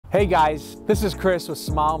Hey guys, this is Chris with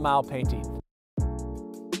Smile Mile Painting.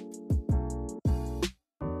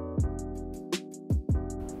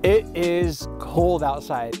 It is cold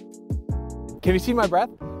outside. Can you see my breath?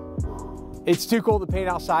 It's too cold to paint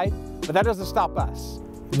outside, but that doesn't stop us.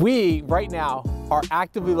 We, right now, are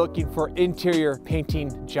actively looking for interior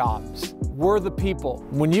painting jobs. We're the people.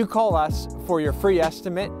 When you call us for your free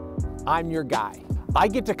estimate, I'm your guy. I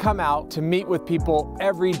get to come out to meet with people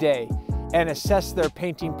every day and assess their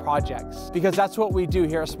painting projects, because that's what we do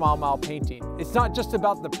here at Smile Mile Painting. It's not just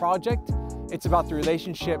about the project, it's about the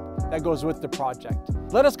relationship that goes with the project.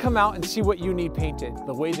 Let us come out and see what you need painted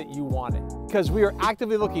the way that you want it, because we are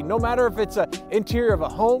actively looking, no matter if it's an interior of a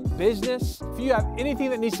home, business, if you have anything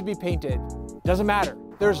that needs to be painted, doesn't matter.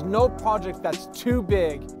 There's no project that's too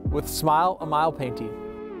big with Smile a Mile Painting.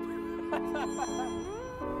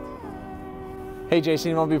 Hey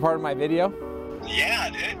Jason, you want to be part of my video? Yeah,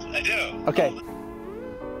 dude, I do. Okay.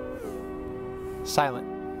 Silent.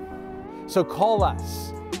 So call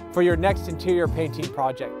us for your next interior painting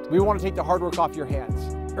project. We want to take the hard work off your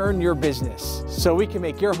hands, earn your business, so we can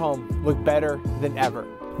make your home look better than ever.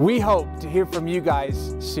 We hope to hear from you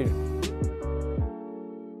guys soon.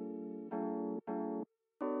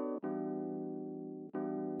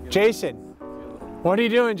 Jason, what are you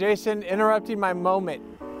doing, Jason? Interrupting my moment.